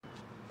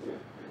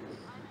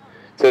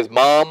It says,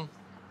 "Mom,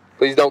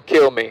 please don't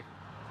kill me."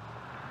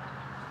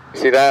 You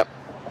see that?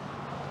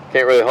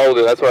 Can't really hold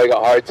it. That's why I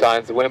got hard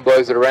signs. The wind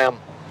blows it around.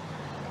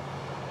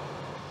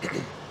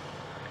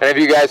 Any of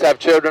you guys have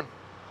children?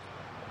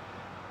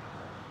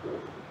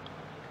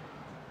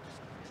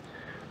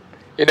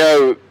 You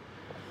know,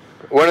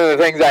 one of the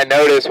things I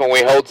notice when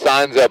we hold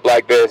signs up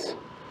like this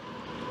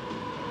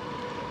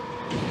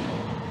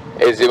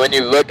is that when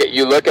you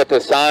look at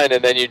the sign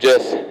and then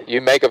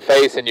you make a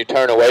face and you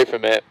turn away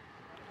from it.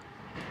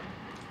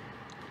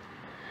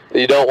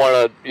 You don't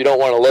want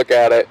to look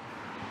at it.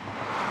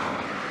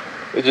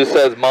 It just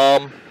says,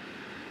 "Mom,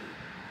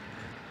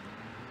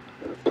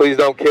 please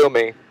don't kill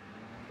me."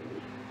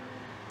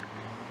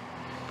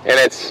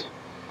 And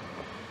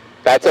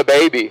that's a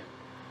baby.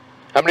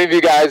 How many of you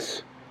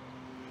guys,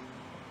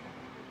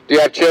 do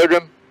you have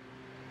children?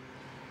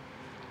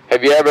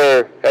 Have you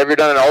ever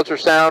done an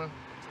ultrasound?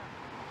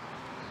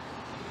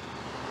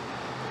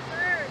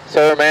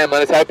 Sir, ma'am,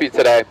 let us help you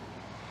today.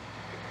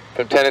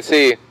 From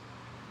Tennessee.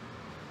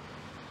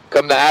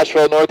 Come to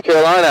Asheville, North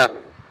Carolina.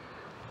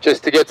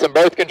 Just to get some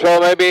birth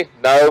control, maybe?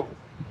 No.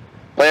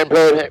 Planned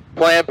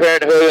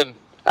Parenthood in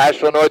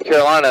Asheville, North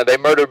Carolina. They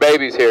murder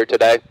babies here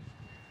today.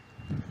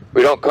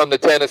 We don't come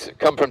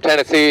from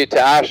Tennessee to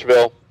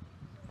Asheville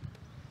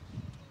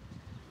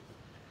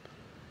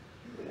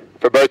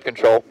for birth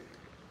control.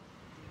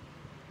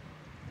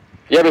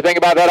 You ever think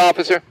about that,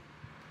 officer?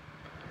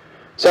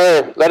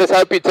 Sir, let us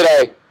help you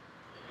today.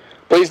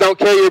 Please don't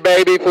kill your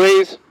baby,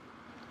 please.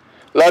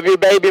 Love your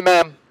baby,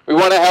 ma'am. We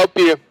want to help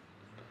you.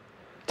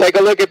 Take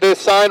a look at this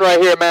sign right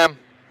here, ma'am.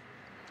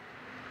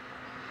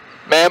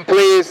 Ma'am,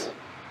 please.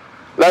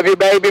 Love your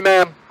baby,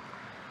 ma'am.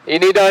 You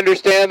need to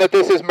understand that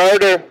this is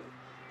murder.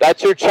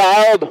 That's your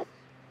child.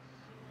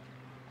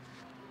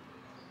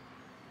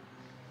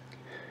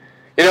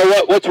 You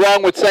know what's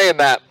wrong with saying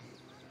that?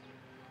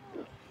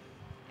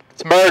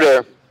 It's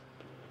murder.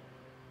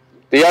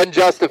 The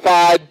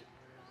unjustified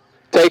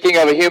taking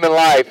of a human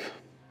life.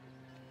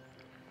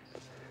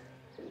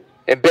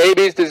 And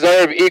babies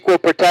deserve equal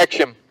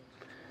protection.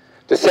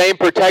 The same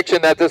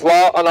protection that this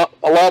law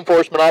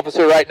enforcement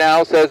officer right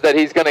now says that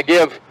he's going to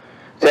give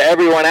to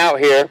everyone out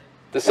here.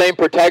 The same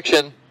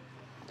protection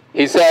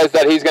he says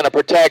that he's going to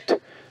protect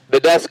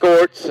the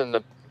escorts and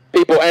the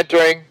people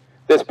entering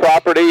this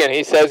property, and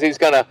he says he's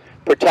going to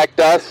protect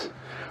us.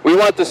 We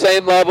want the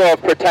same level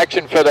of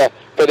protection for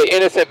the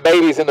innocent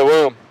babies in the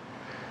womb.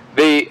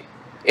 The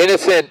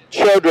innocent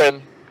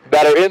children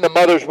that are in the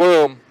mother's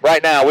womb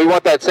right now. We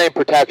want that same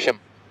protection.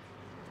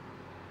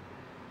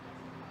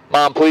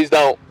 Mom, please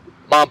don't.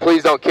 Mom,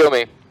 please don't kill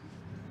me.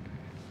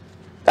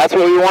 That's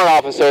what we want,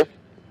 officer.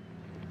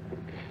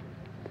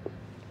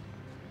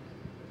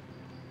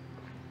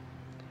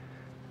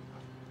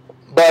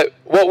 But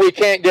what we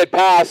can't get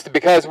past,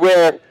 because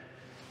we're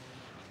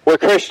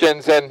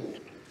Christians and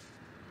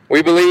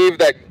we believe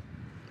that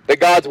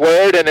God's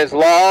word and his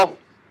law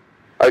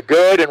are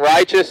good and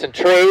righteous and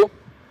true.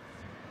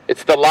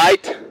 It's the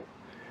light.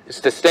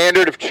 It's the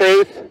standard of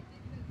truth.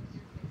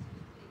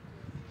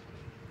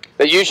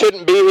 That you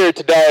shouldn't be here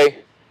today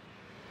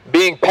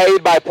being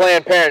paid by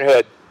Planned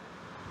Parenthood.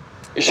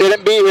 You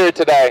shouldn't be here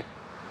today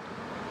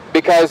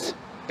because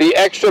the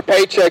extra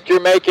paycheck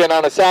you're making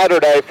on a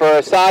Saturday for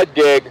a side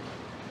gig,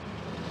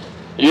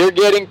 you're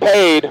getting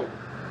paid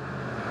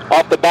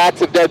off the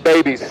backs of dead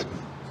babies.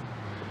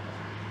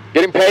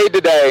 Getting paid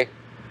today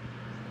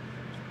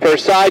for a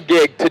side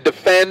gig to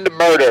defend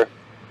murder.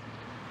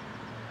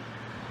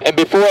 And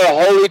before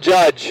a holy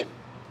judge,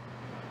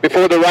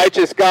 before the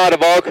righteous God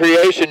of all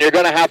creation, you're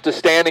going to have to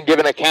stand and give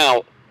an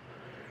account.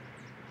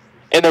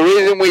 And the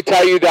reason we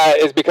tell you that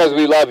is because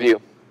we love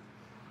you.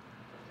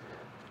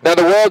 Now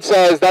the world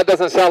says that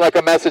doesn't sound like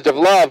a message of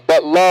love,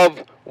 but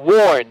love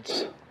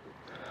warns.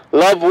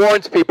 Love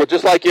warns people,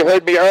 just like you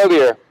heard me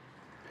earlier.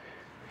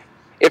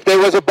 If there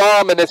was a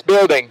bomb in this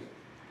building,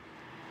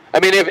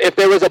 if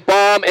there was a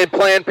bomb in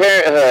Planned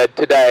Parenthood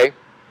today,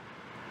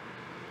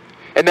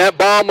 and that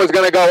bomb was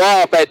going to go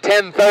off at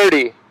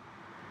 10:30,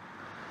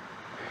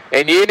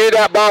 and you knew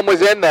that bomb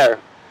was in there,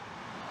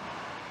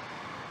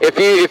 if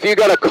you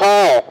got a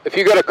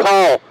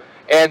call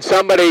and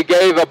somebody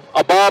gave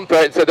a bomb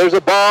threat and said there's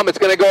a bomb, it's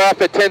going to go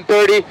off at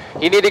 10:30,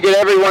 you need to get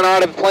everyone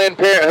out of Planned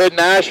Parenthood in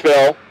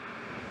Asheville.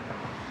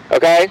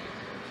 Okay?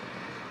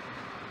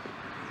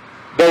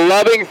 The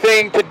loving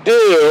thing to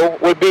do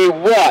would be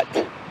what?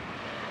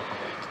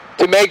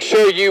 To make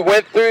sure you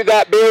went through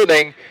that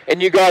building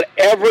and you got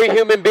every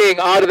human being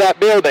out of that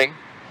building.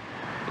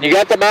 You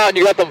got them out and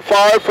you got them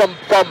far from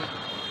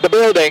the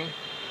building,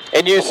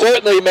 and you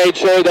certainly made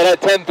sure that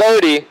at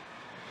 10:30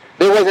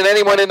 there wasn't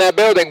anyone in that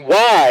building.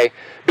 Why?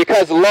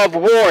 Because love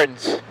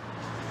warns.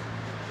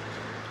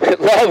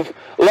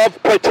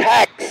 Love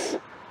protects.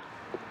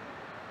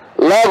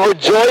 Love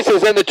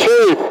rejoices in the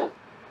truth.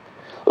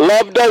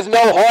 Love does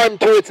no harm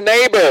to its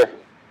neighbor.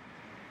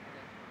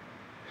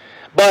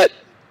 But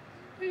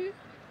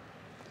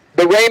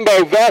the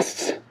rainbow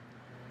vests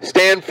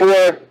stand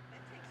for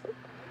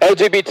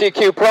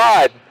LGBTQ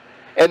pride,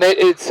 and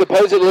it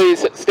supposedly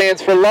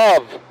stands for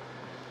love.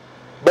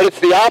 But it's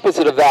the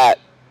opposite of that.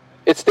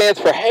 It stands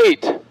for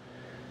hate.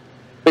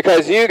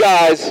 Because you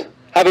guys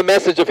have a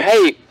message of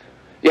hate.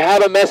 You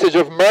have a message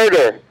of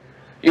murder.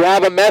 You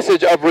have a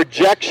message of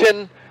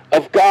rejection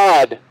of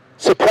God,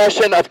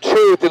 suppression of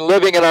truth, and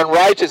living in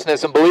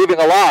unrighteousness and believing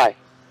a lie.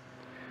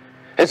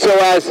 And so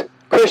as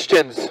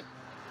Christians,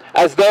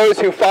 as those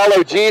who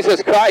follow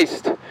Jesus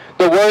Christ,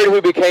 the Word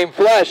who became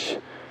flesh,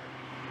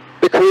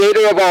 the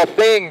Creator of all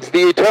things,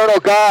 the eternal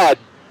God,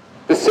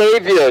 the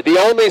Savior, the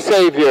only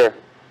Savior,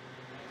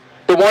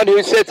 the one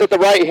who sits at the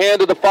right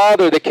hand of the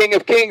Father, the King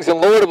of kings and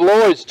Lord of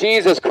lords,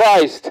 Jesus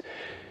Christ,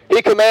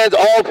 He commands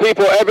all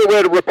people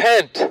everywhere to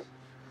repent,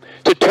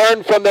 to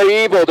turn from their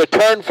evil, to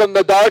turn from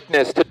the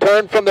darkness, to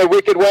turn from their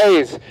wicked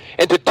ways,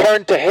 and to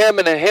turn to Him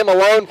and Him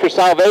alone for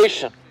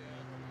salvation.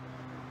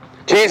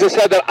 Jesus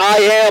said that I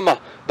am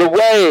the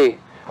way,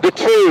 the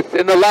truth,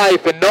 and the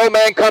life, and no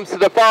man comes to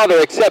the Father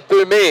except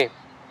through me.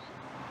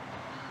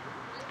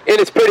 And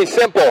it's pretty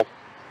simple.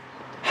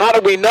 How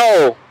do we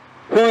know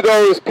who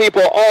those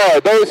people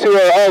are, those who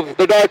are of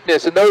the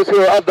darkness and those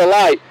who are of the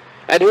light,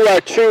 and who are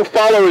true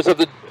followers of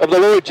the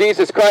Lord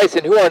Jesus Christ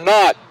and who are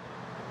not?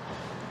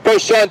 1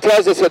 John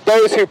tells us that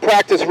those who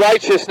practice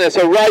righteousness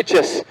are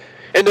righteous,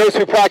 and those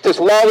who practice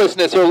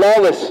lawlessness are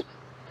lawless.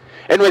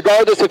 And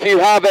regardless if you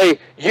have a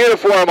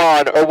uniform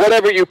on or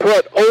whatever you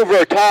put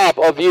over top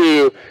of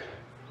you,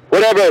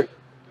 whatever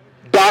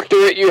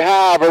doctorate you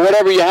have or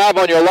whatever you have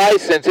on your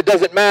license, it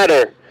doesn't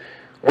matter.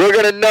 We're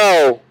going to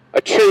know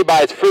a tree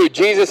by its fruit.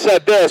 Jesus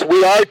said this,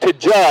 we are to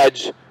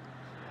judge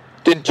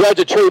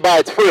a tree by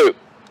its fruit.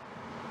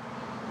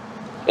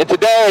 And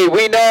today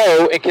we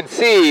know and can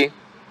see,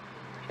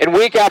 and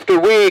week after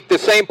week, the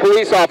same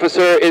police officer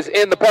is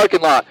in the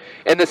parking lot,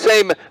 and the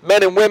same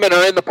men and women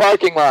are in the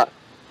parking lot,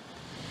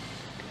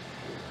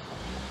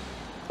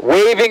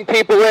 waving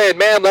people in.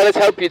 Ma'am, let us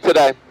help you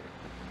today.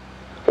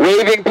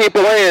 Waving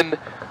people in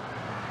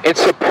and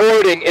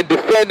supporting and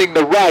defending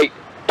the right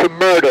to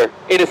murder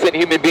innocent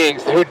human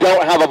beings who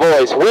don't have a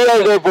voice. We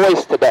are their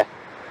voice today.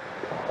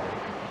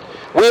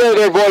 We are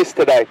their voice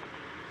today.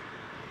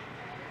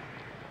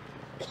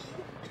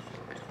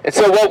 And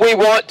so what we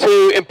want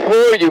to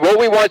implore you, what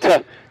we want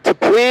to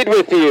plead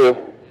with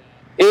you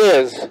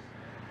is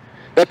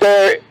that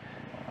there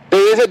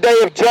is a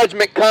day of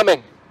judgment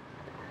coming.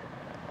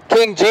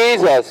 King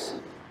Jesus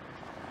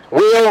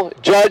will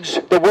judge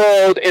the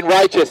world in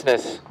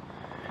righteousness.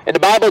 And the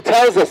Bible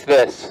tells us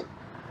this,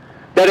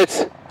 that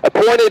it's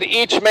appointed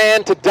each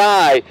man to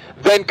die,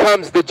 then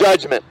comes the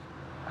judgment.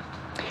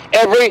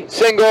 Every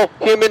single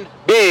human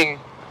being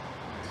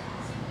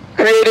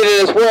created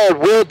in this world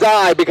will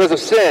die because of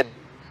sin.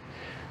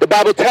 The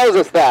Bible tells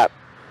us that.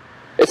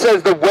 It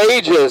says the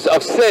wages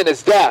of sin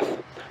is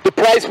death. The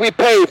price we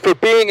pay for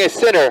being a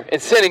sinner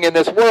and sinning in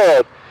this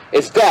world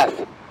is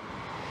death.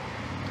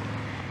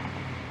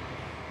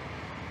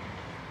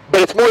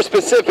 But it's more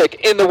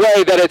specific in the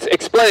way that it's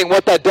explaining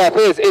what that death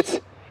is. It's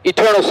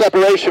eternal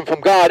separation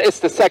from God. It's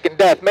the second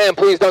death. Man,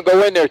 please don't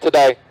go in there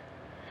today.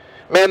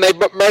 Man, they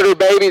murder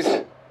babies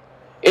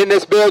in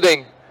this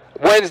building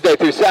Wednesday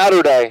through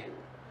Saturday.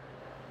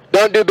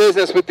 Don't do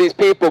business with these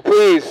people.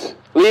 Please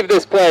leave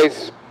this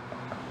place.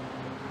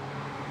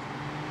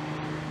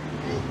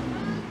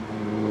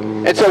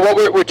 And so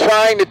what we're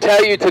trying to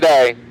tell you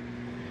today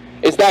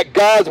is that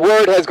God's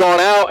word has gone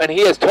out and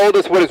He has told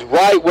us what is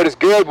right, what is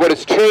good, what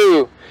is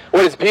true,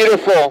 what is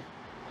beautiful.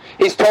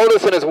 He's told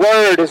us in His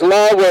word, His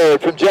law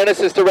word, from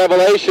Genesis to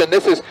Revelation.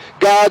 This is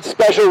God's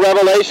special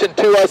revelation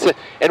to us,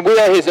 and we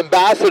are His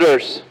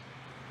ambassadors.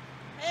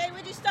 Hey,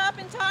 would you stop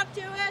and talk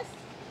to us?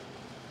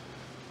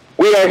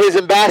 We are His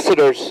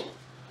ambassadors.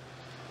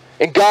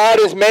 And God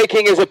is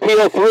making His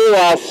appeal through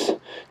us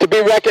to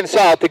be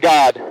reconciled to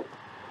God.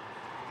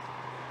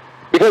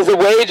 Because the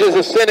wages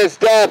of sin is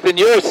death, and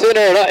you're a sinner,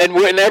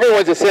 and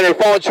everyone's a sinner,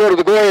 fallen short of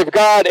the glory of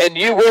God, and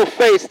you will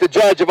face the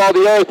judge of all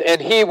the earth,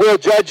 and He will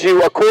judge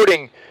you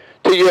according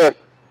to your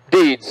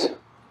deeds.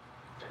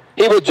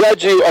 He will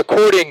judge you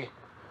according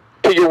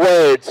to your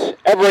words.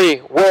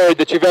 Every word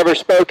that you've ever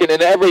spoken,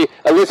 and every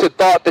illicit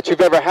thought that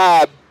you've ever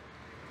had.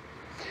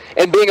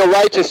 And being a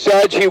righteous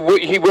judge, He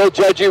will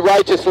judge you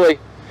righteously.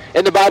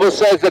 And the Bible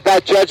says that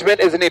that judgment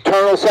is an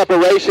eternal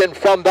separation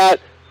from that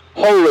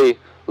holy,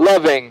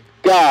 loving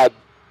God.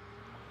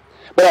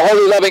 But a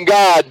holy, loving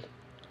God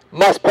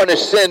must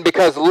punish sin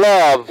because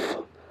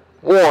love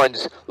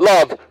warns,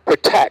 love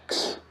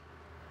protects.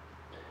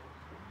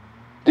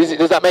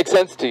 Does that make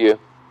sense to you?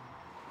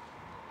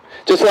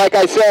 Just like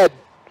I said,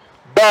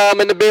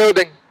 bomb in the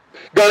building,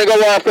 going to go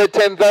off at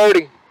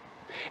 10:30.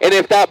 And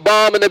if that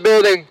bomb in the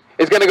building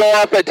is going to go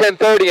off at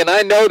 10:30, and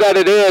I know that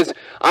it is,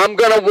 I'm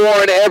going to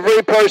warn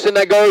every person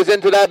that goes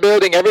into that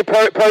building, every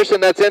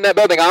person that's in that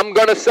building. I'm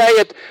going to say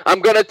it, I'm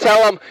going to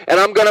tell them, and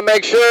I'm going to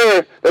make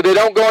sure that they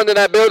don't go into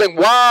that building.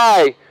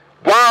 Why?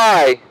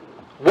 Why?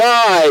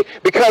 Why?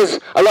 Because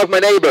I love my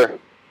neighbor.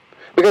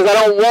 Because I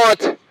don't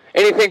want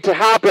anything to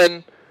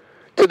happen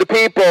to the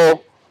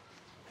people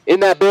in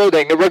that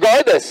building,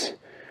 regardless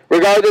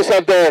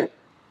of their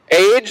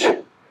age,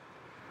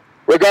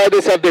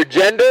 regardless of their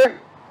gender,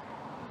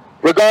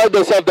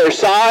 regardless of their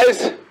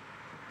size,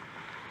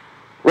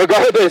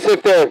 regardless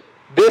if they're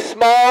this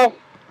small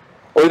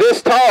or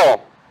this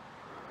tall.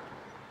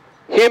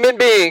 Human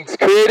beings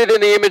created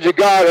in the image of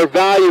God are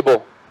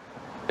valuable,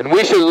 and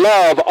we should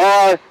love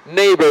our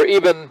neighbor,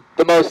 even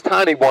the most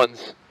tiny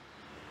ones.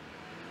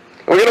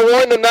 We're going to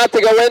warn them not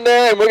to go in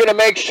there, and we're going to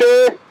make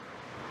sure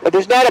that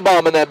there's not a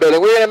bomb in that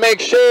building. We're going to make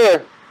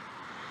sure.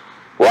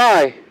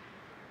 Why?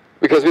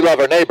 Because we love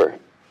our neighbor.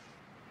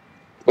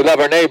 We love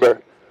our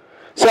neighbor.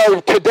 So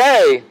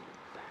today,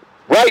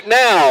 right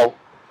now,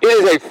 it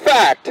is a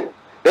fact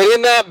that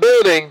in that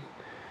building,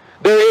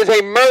 there is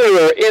a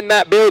murderer in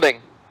that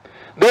building.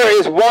 There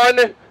is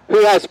one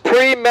who has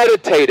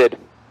premeditated,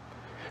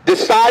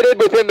 decided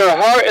within their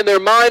heart and their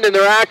mind and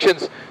their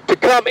actions to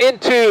come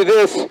into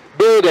this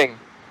building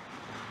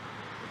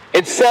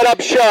and set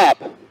up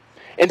shop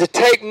and to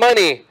take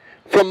money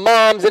from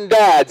moms and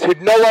dads who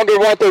no longer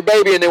want their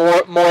baby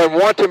anymore and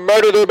want to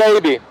murder their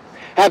baby,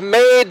 have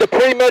made the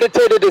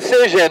premeditated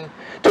decision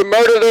to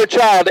murder their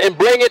child and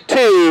bring it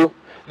to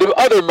the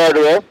other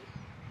murderer,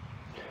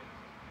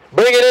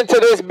 bring it into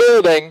this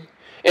building,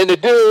 and to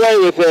do away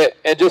with it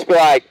and just be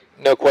like,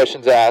 no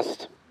questions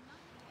asked.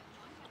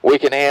 We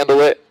can handle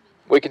it.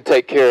 We can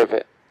take care of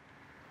it.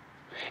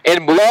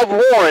 And love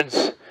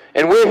warns,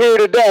 and we're here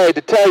today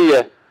to tell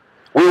you,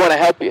 we want to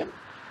help you.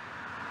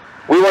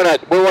 We want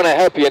to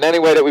help you in any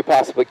way that we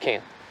possibly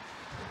can.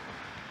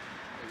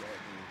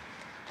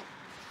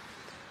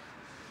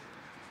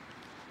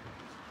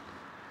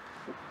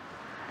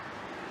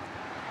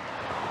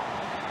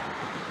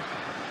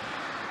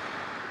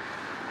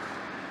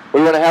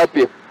 We want to help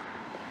you.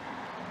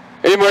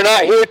 And we're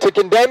not here to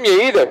condemn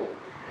you either.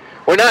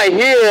 We're not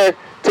here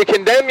to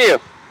condemn you.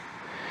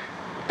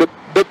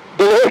 The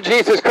Lord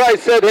Jesus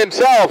Christ said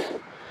himself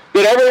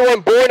that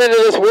everyone born into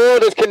this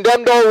world is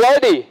condemned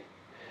already.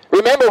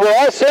 Remember, we're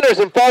all sinners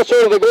and fall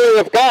short of the glory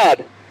of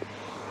God.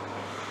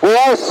 We're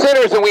all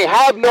sinners and we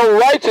have no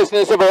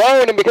righteousness of our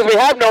own. And because we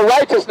have no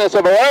righteousness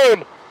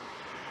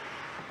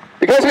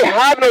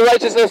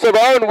of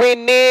our own, we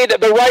need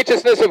the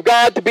righteousness of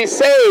God to be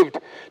saved,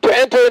 to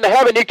enter into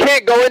heaven. You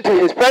can't go into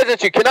his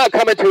presence. You cannot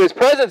come into his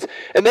presence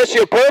unless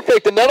you're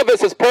perfect, and none of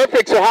us is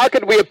perfect. So how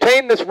could we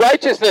obtain this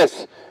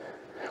righteousness?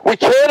 We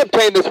can't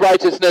obtain this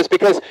righteousness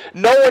because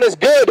no one is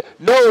good.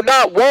 No,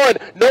 not one.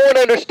 No one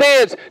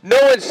understands. No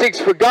one seeks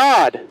for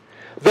God.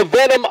 The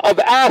venom of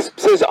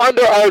asps is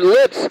under our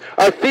lips.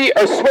 Our feet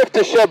are swift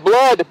to shed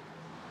blood.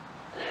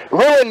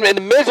 Ruin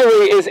and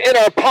misery is in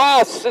our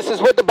past. This is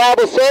what the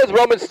Bible says.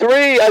 Romans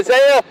 3,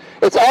 Isaiah.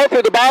 It's all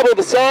through the Bible,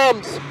 the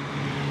Psalms.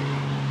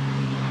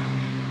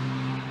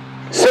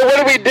 So what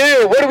do we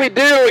do? What do we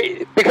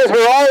do? Because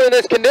we're all in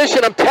this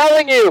condition. I'm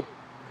telling you,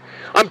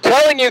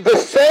 the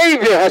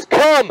Savior has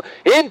come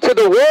into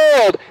the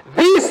world.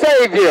 The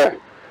Savior.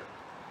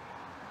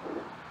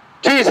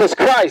 Jesus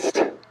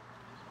Christ.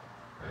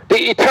 The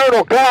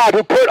eternal God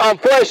who put on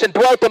flesh and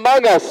dwelt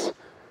among us.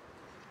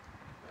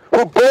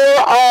 Who bore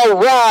our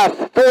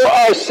wrath for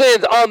our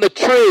sins on the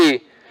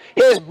tree.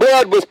 His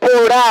blood was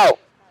poured out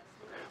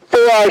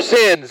for our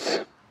sins.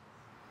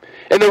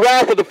 And the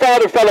wrath of the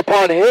Father fell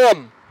upon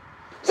him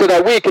so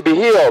that we could be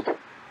healed.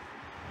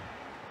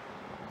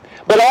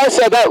 But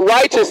also that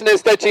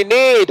righteousness that you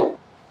need,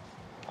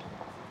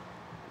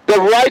 the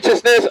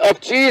righteousness of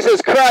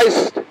Jesus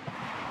Christ,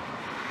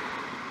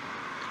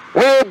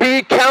 will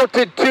be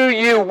counted to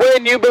you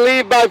when you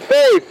believe by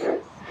faith.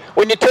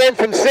 When you turn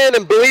from sin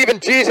and believe in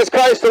Jesus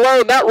Christ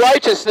alone, that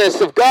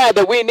righteousness of God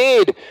that we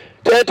need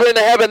to enter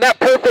into heaven, that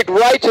perfect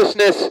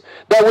righteousness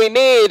that we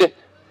need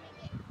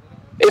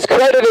is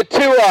credited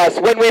to us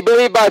when we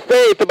believe by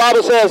faith. The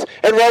Bible says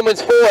in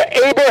Romans 4,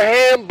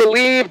 Abraham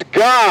believed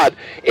God,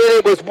 and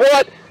it was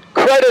what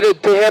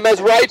credited to him as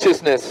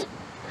righteousness.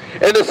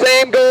 And the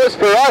same goes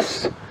for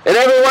us and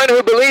everyone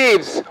who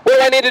believes. What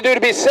do I need to do to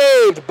be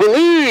saved?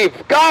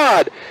 Believe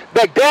God,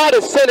 that God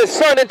has sent his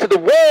Son into the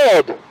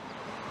world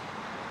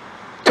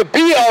to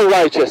be our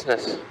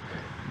righteousness,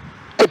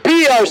 to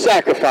be our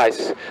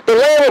sacrifice. The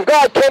Lamb of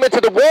God came into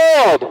the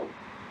world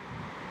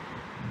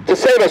to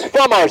save us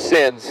from our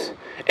sins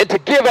and to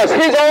give us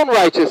his own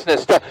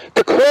righteousness, to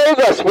clothe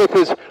us with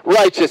his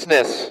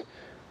righteousness.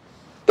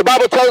 The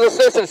Bible tells us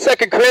this in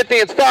 2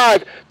 Corinthians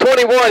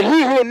 5:21.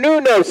 He who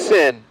knew no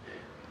sin,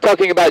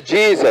 talking about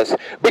Jesus,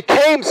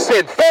 became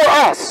sin for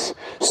us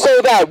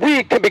so that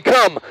we can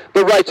become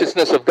the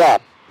righteousness of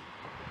God.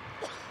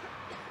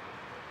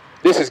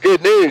 This is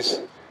good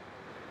news.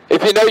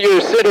 If you know you're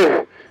a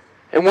sinner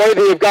and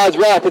worthy of God's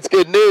wrath, it's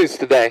good news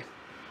today.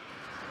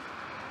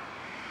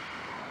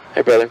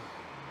 Hey, brother.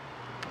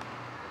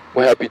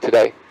 We'll help you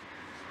today.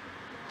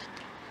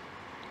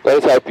 Let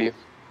us help you.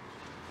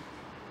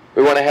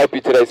 We want to help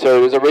you today, sir.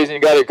 There's a reason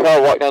you got your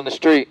car, walk down the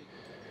street.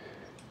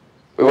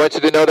 We want you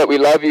to know that we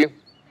love you.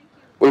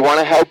 We want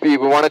to help you.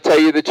 We want to tell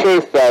you the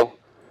truth, though.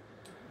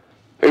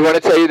 We want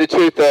to tell you the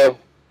truth, though.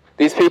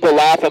 These people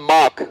laugh and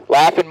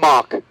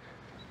mock,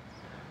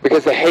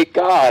 because they hate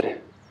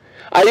God.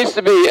 I used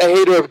to be a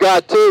hater of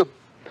God, too.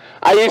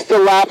 I used to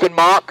laugh and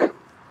mock.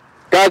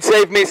 God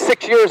saved me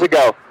 6 years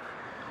ago.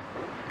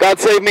 God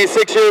saved me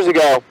 6 years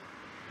ago.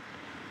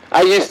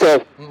 I used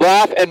to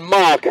laugh and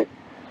mock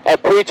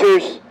at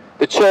preachers,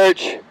 the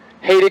church,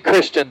 hated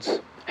Christians,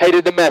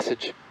 hated the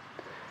message.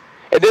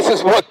 And this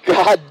is what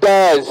God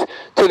does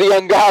to the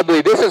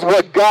ungodly. This is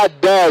what God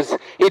does.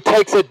 He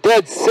takes a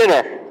dead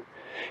sinner.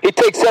 He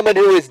takes someone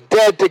who is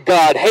dead to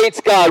God,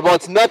 hates God,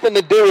 wants nothing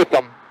to do with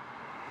them.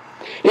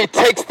 He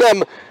takes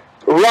them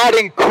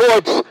rotting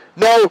corpse,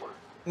 no,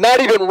 not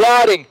even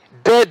rotting,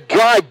 dead,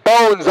 dry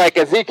bones like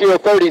Ezekiel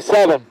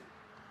 37.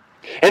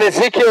 In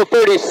Ezekiel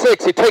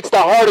 36, he takes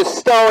the heart of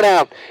stone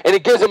out, and he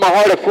gives them a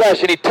heart of flesh,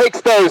 and he takes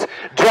those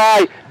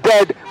dry,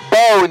 dead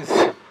bones.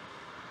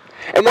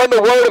 And when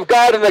the word of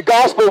God and the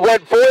gospel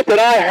went forth, and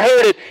I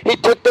heard it, he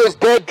took those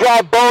dead,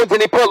 dry bones,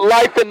 and he put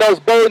life in those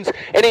bones,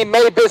 and he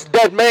made this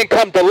dead man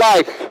come to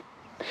life.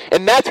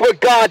 And that's what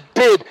God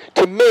did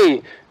to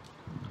me.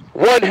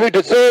 One who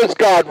deserves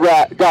God's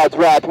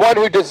wrath, one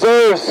who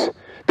deserves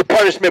the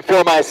punishment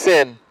for my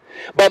sin.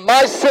 But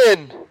my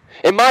sin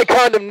and my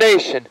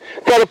condemnation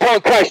fell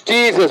upon Christ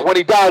Jesus when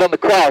he died on the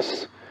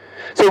cross.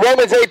 So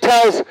Romans 8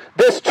 tells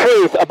this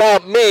truth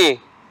about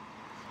me,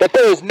 that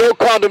there is no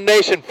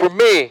condemnation for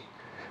me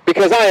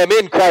because I am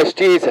in Christ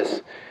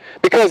Jesus.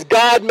 Because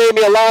God made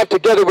me alive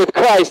together with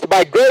Christ,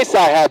 by grace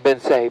I have been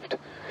saved.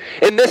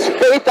 And this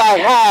faith I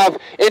have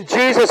in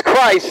Jesus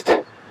Christ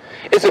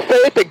is a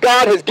faith that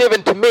God has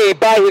given to me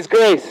by his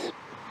grace.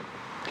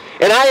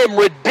 And I am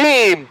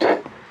redeemed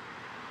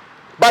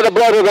by the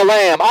blood of the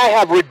Lamb. I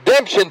have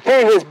redemption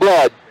through his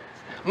blood.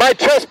 My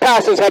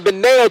trespasses have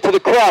been nailed to the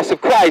cross of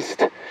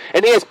Christ,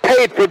 and he has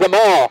paid for them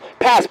all,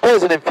 past,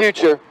 present, and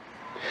future.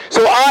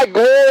 So I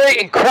glory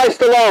in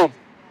Christ alone.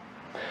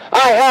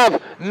 I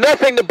have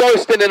nothing to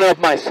boast in and of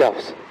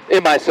myself.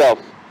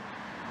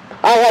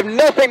 I have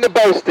nothing to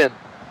boast in.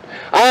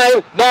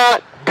 I'm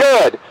not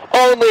good.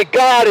 Only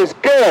God is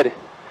good.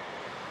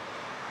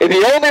 And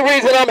the only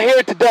reason I'm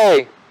here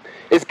today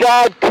is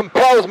God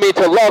compels me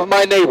to love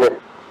my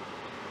neighbor.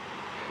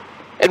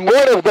 And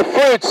one of the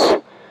fruits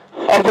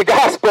of the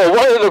gospel,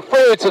 one of the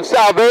fruits of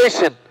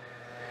salvation,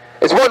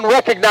 is one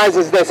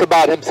recognizes this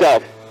about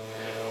himself.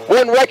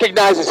 One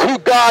recognizes who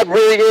God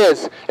really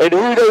is and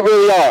who they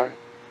really are.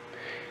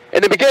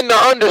 And they begin to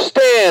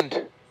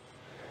understand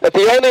that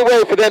the only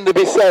way for them to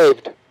be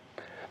saved,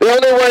 the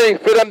only way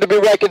for them to be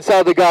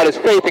reconciled to God is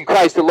faith in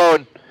Christ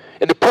alone,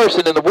 in the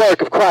person and the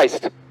work of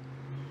Christ.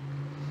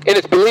 And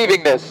it's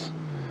believing this.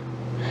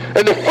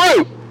 And the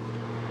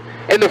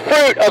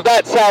fruit of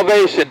that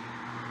salvation,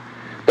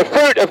 the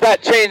fruit of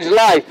that changed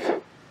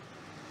life,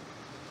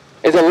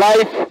 is a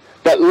life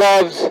that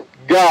loves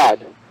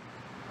God.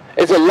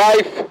 Is a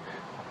life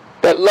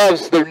that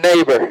loves their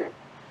neighbor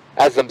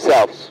as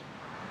themselves,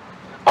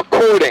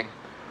 according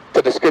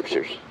to the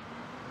Scriptures.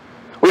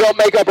 We don't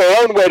make up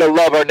our own way to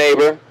love our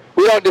neighbor.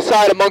 We don't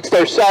decide amongst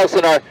ourselves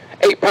in our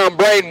 8-pound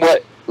brain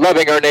what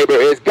loving our neighbor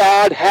is.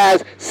 God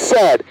has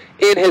said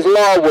in his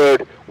law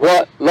word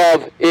what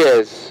love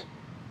is.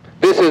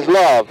 This is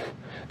love,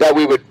 that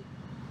we would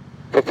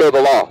fulfill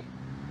the law.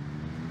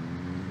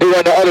 Do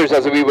unto others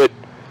as we would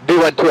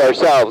do unto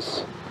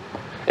ourselves.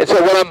 And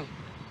so what I'm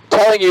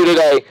telling you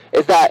today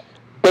is that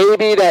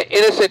baby, that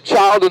innocent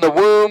child in the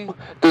womb,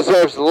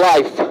 deserves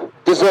life,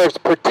 deserves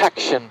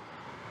protection.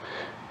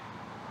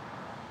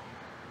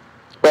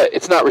 But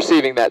it's not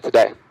receiving that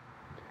today.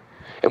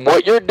 And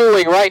what you're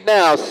doing right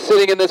now,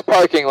 sitting in this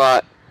parking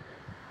lot,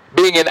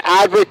 being an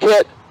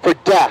advocate for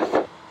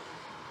death,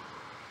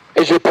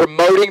 is you're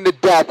promoting the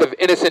death of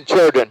innocent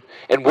children.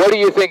 And what do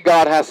you think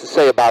God has to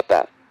say about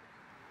that?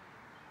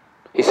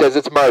 He says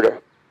it's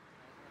murder.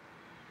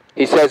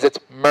 He says it's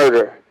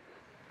murder.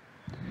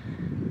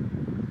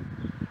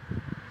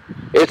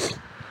 It's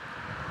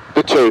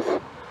the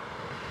truth.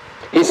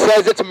 He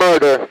says it's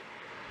murder.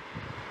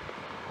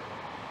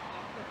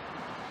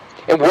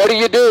 And what do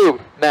you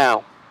do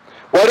now?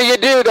 What do you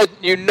do that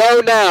you know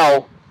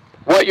now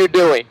what you're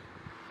doing?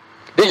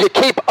 Do you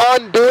keep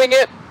on doing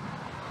it?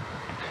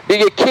 Do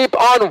you keep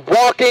on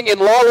walking in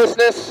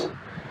lawlessness?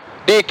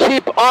 Do you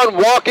keep on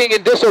walking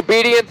in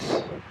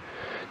disobedience?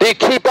 Do you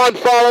keep on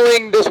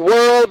following this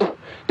world?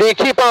 Do you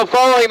keep on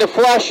following the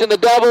flesh and the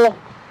devil?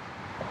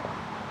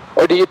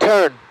 Or do you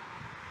turn?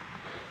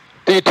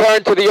 Do you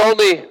turn to the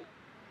only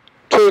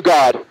true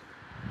God?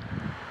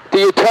 Do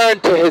you turn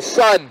to his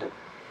Son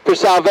for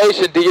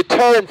salvation? Do you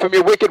turn from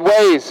your wicked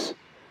ways?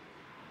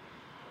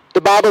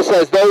 The Bible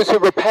says those who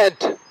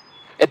repent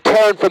and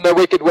turn from their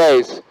wicked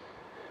ways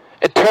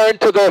and turn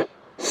to the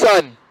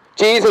Son,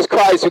 Jesus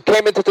Christ, who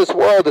came into this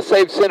world to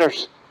save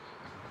sinners,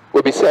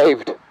 will be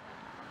saved.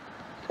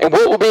 And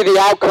what will be the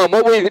outcome?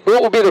 What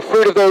will be the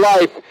fruit of their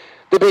life?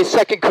 To be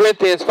 2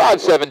 Corinthians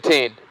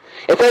 5:17.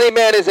 If any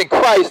man is in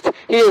Christ,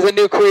 he is a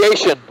new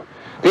creation.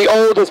 The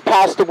old has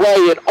passed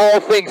away and all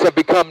things have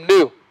become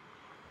new.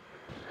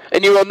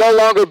 And you will no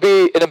longer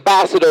be an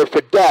ambassador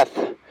for death,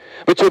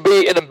 but you'll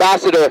be an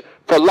ambassador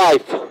for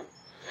life.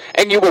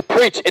 And you will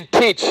preach and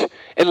teach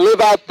and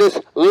live out this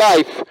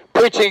life,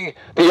 preaching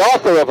the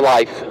author of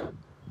life,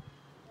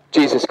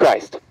 Jesus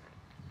Christ,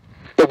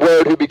 the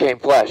Word who became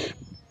flesh.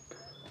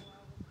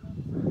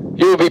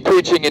 You will be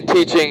preaching and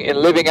teaching and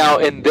living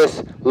out in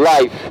this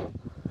life.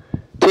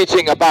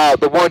 Teaching about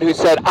the one who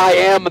said, I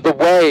am the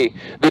way,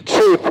 the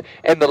truth,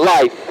 and the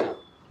life.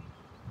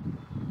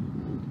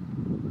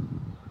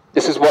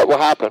 This is what will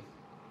happen.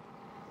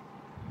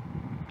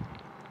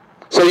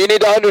 So you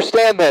need to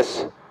understand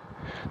this.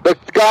 The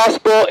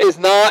gospel is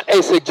not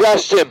a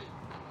suggestion.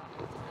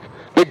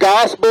 The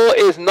gospel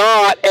is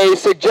not a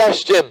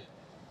suggestion.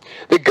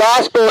 The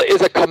gospel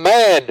is a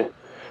command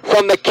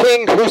from the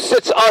king who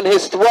sits on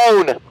his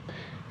throne and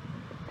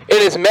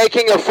is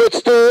making a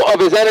footstool of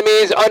his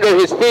enemies under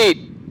his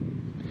feet.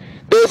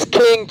 This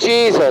King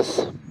Jesus,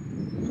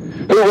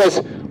 who was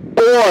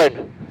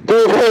born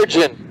through a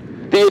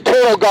virgin, the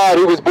eternal God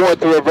who was born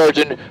through a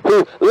virgin,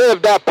 who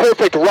lived that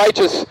perfect,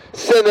 righteous,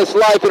 sinless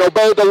life and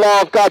obeyed the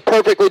law of God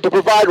perfectly to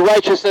provide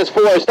righteousness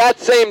for us. That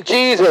same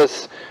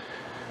Jesus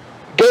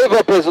gave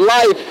up his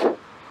life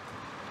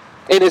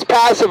in his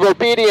passive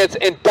obedience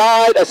and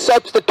died a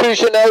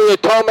substitutionary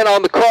atonement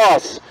on the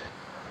cross.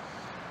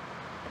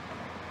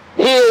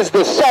 He is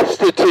the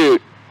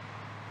substitute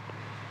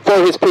for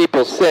his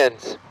people's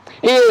sins.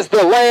 He is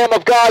the Lamb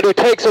of God who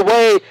takes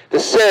away the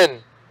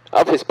sin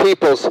of his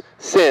people's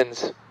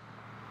sins.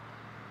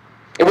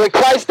 And when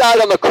Christ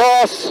died on the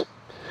cross,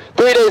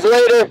 3 days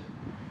later,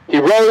 he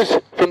rose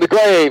from the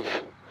grave.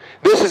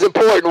 This is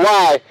important.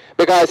 Why?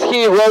 Because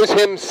he rose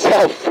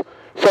himself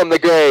from the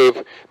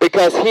grave.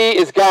 Because he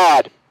is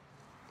God.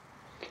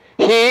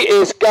 He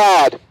is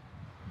God.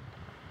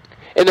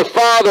 And the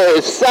Father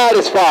is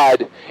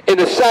satisfied in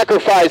the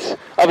sacrifice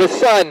of his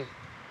Son.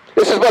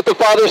 This is what the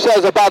Father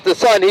says about the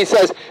Son. He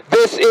says,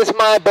 this is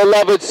my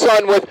beloved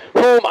Son with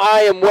whom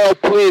I am well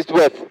pleased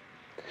with.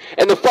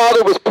 And the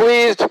Father was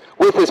pleased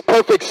with his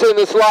perfect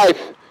sinless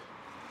life.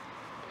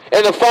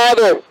 And the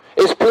Father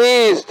is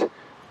pleased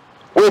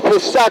with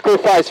his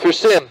sacrifice for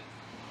sin.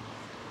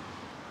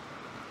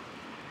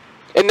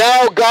 And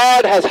now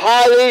God has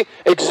highly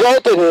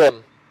exalted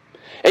him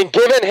and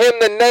given him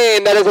the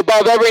name that is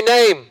above every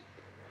name.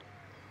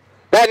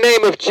 That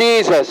name of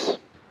Jesus.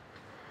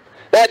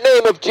 That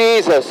name of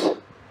Jesus.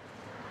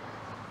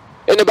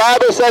 And the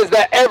Bible says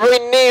that every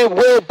knee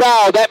will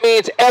bow. That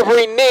means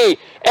every knee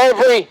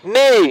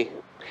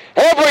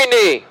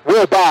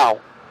will bow.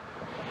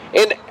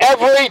 And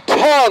every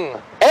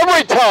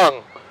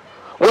tongue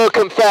will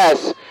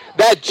confess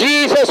that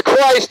Jesus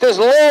Christ is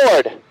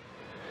Lord.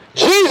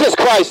 Jesus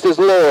Christ is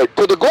Lord,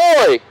 to the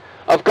glory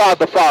of God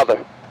the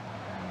Father.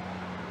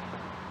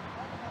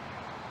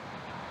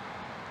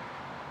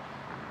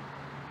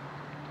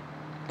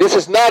 This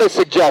is not a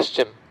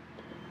suggestion.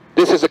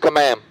 This is a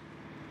command.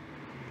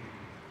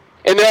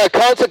 And there are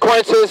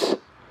consequences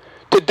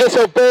to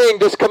disobeying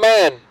this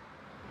command.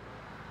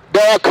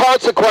 There are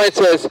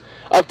consequences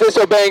of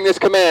disobeying this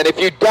command. If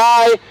you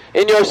die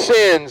in your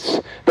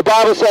sins, the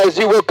Bible says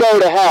you will go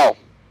to hell.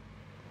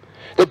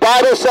 The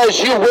Bible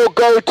says you will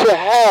go to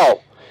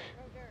hell.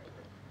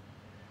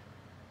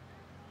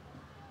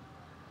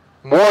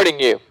 I'm warning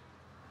you.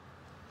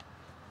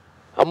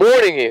 I'm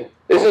warning you.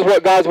 This is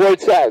what God's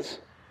Word says.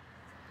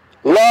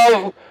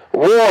 Love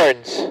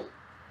warns.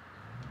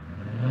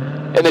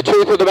 And the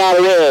truth of the matter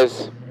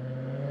is,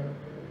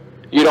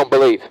 you don't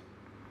believe.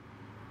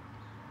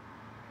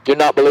 You're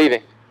not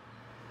believing.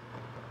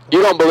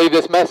 You don't believe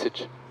this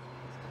message.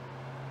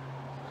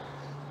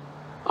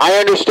 I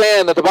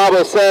understand that the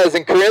Bible says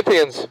in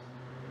Corinthians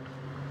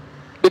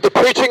that the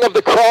preaching of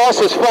the cross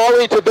is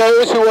folly to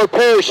those who are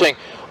perishing,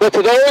 but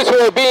to those who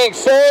are being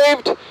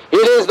saved,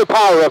 it is the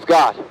power of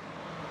God.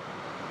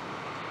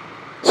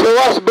 So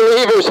us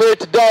believers here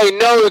today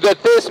know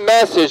that this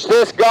message,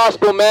 this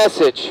gospel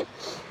message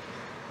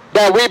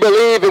that we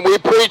believe and we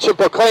preach and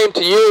proclaim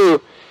to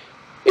you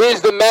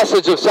is the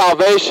message of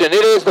salvation.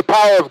 It is the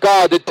power of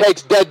God that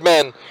takes dead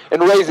men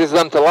and raises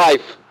them to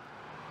life.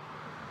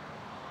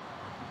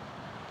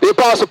 The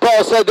Apostle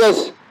Paul said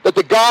this, that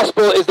the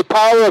gospel is the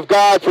power of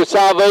God for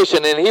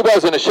salvation, and he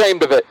wasn't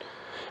ashamed of it,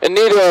 and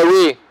neither are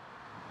we.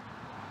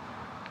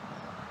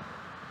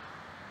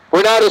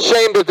 We're not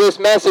ashamed of this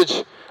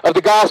message of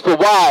the gospel.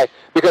 Why?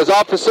 Because,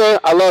 officer,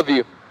 I love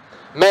you.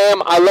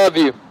 Ma'am, I love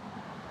you.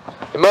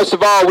 And most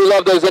of all, we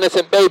love those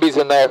innocent babies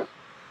in there.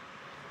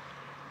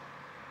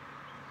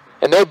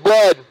 And their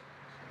blood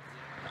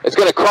is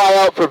going to cry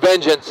out for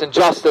vengeance and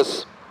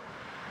justice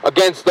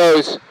against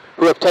those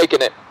who have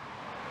taken it.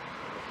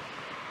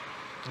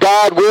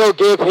 God will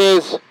give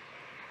his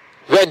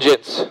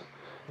vengeance.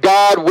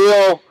 God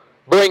will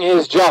bring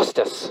his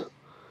justice.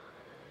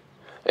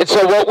 And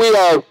so what we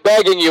are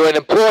begging you and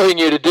imploring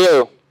you to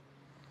do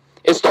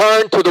is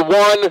turn to the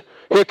one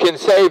who can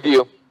save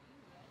you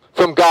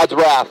from God's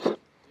wrath,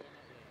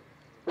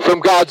 from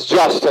God's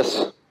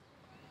justice.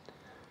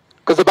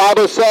 Because the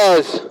Bible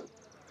says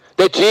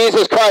that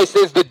Jesus Christ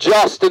is the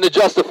just and the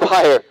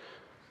justifier.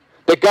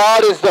 That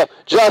God is the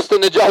just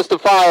and the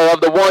justifier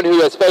of the one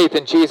who has faith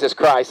in Jesus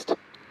Christ.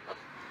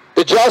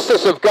 The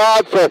justice of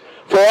God for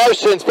our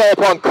sins fell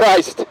upon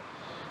Christ.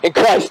 And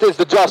Christ is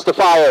the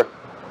justifier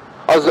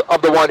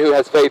of the one who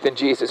has faith in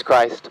Jesus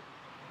Christ.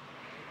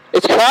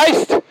 It's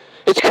Christ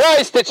It's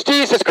Christ. It's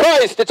Jesus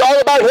Christ. It's all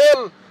about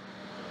Him.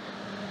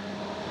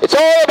 It's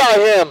all about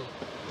Him.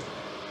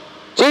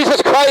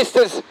 Jesus Christ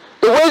is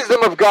the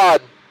wisdom of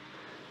God.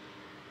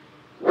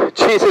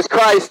 Jesus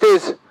Christ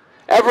is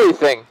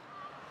everything.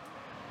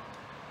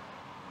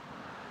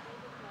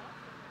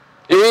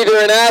 You're either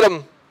in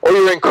Adam or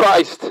you're in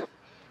Christ.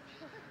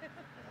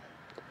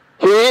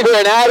 You're either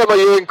in Adam or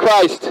you're in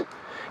Christ.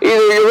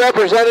 Either your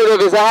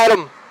representative is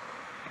Adam,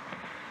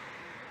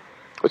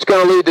 which is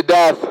going to lead to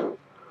death,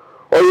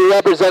 or your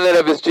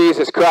representative is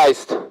Jesus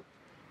Christ,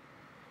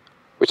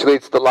 which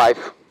leads to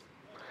life.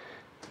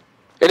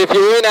 And if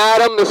you're in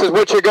Adam, this is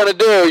what you're going to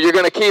do. You're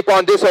going to keep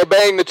on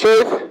disobeying the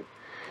truth.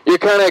 You're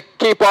going to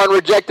keep on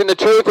rejecting the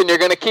truth, and you're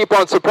going to keep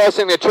on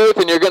suppressing the truth,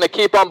 and you're going to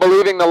keep on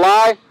believing the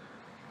lie,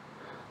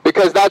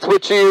 because that's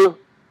what you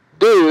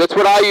do. That's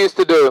what I used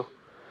to do,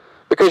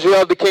 because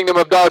you're of the kingdom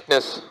of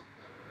darkness,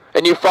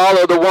 and you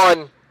follow the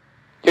one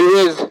who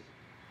is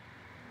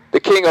the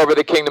king over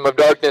the kingdom of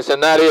darkness,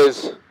 and that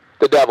is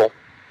the devil.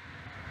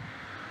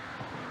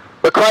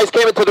 But Christ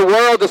came into the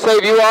world to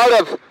save you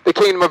out of the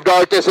kingdom of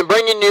darkness and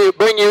bring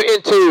you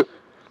into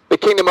the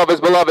kingdom of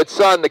His beloved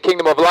Son, the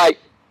kingdom of light.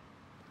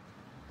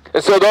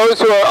 And so those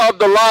who are of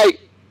the light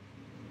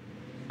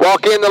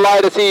walk in the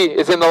light as He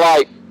is in the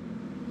light.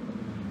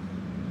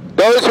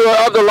 Those who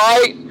are of the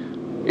light,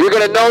 you're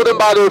going to know them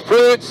by their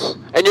fruits,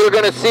 and you're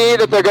going to see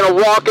that they're going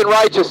to walk in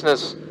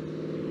righteousness.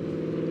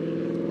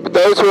 But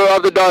those who are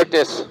of the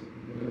darkness,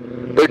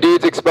 their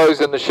deeds expose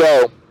them to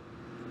show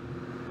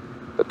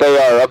that they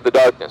are of the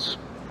darkness.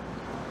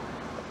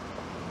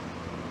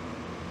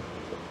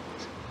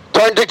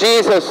 Turn to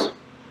Jesus.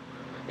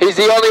 He's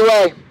the only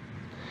way.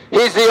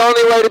 He's the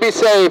only way to be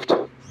saved.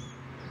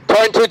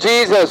 Turn to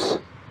Jesus.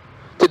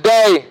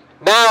 Today,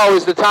 now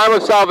is the time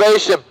of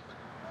salvation.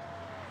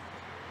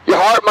 Your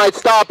heart might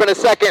stop in a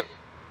second.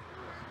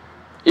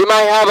 You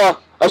might have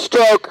a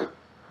stroke.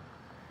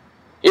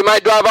 You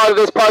might drive out of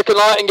this parking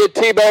lot and get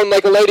T-boned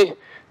like a lady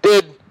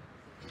did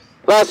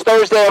last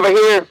Thursday over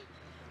here.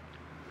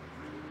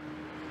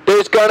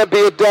 There's going to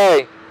be a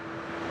day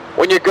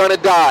when you're going to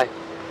die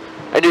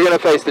and you're going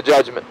to face the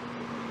judgment.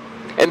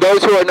 And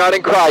those who are not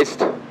in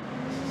Christ,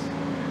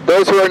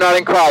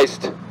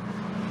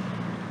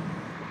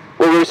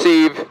 will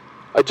receive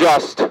a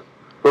just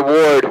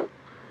reward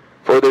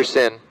for their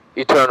sin,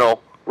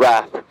 eternal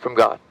wrath from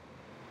God.